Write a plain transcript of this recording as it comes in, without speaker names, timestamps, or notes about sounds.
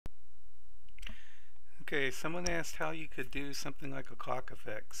Okay, someone asked how you could do something like a clock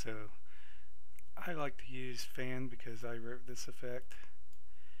effect, so I like to use fan because I wrote this effect.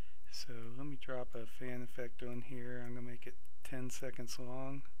 So let me drop a fan effect on here. I'm going to make it 10 seconds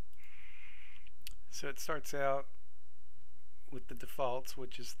long. So it starts out with the defaults,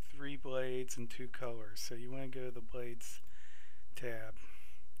 which is 3 blades and 2 colors. So you want to go to the blades tab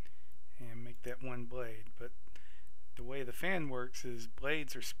and make that 1 blade. But the way the fan works is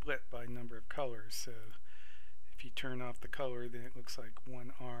blades are split by number of colors. So if you turn off the color, then it looks like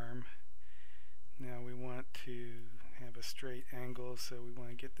 1 arm. Now we want to have a straight angle, so we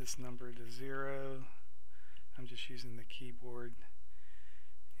want to get this number to 0. I'm just using the keyboard.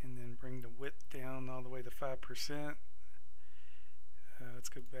 And then bring the width down all the way to 5%. Let's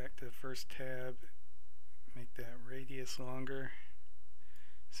go back to the first tab, make that radius longer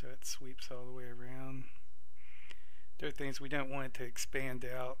so it sweeps all the way around. There are things we don't want it to expand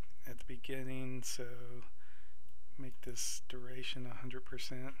out at the beginning, so make this duration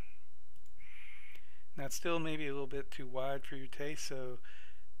 100%. Now it's still maybe a little bit too wide for your taste, so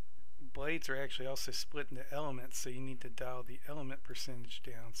blades are actually also split into elements, so you need to dial the element percentage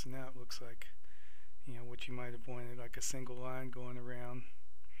down. So now it looks like, you know, what you might have wanted, like a single line going around.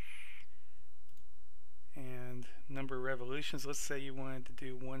 And number of revolutions, let's say you wanted to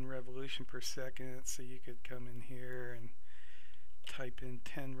do 1 revolution per second, so you could come in here and type in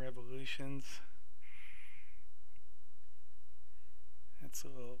 10 revolutions. That's a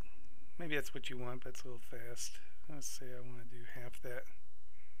little, maybe that's what you want, but it's a little fast. Let's say I want to do half that.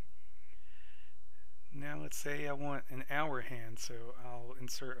 Now let's say I want an hour hand, so I'll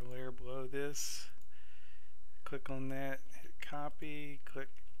insert a layer below this, click on that, hit copy,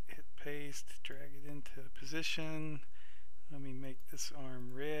 hit paste, drag it into position. Let me make this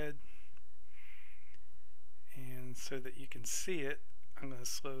arm red, and so that you can see it, I'm going to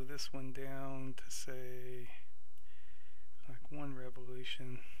slow this one down to say like 1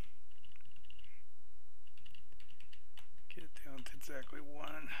 revolution. Get it down to exactly 1.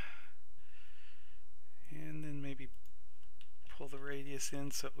 And then maybe pull the radius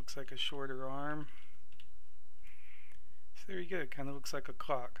in so it looks like a shorter arm. So there you go, it kind of looks like a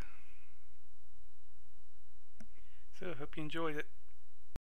clock. So I hope you enjoyed it.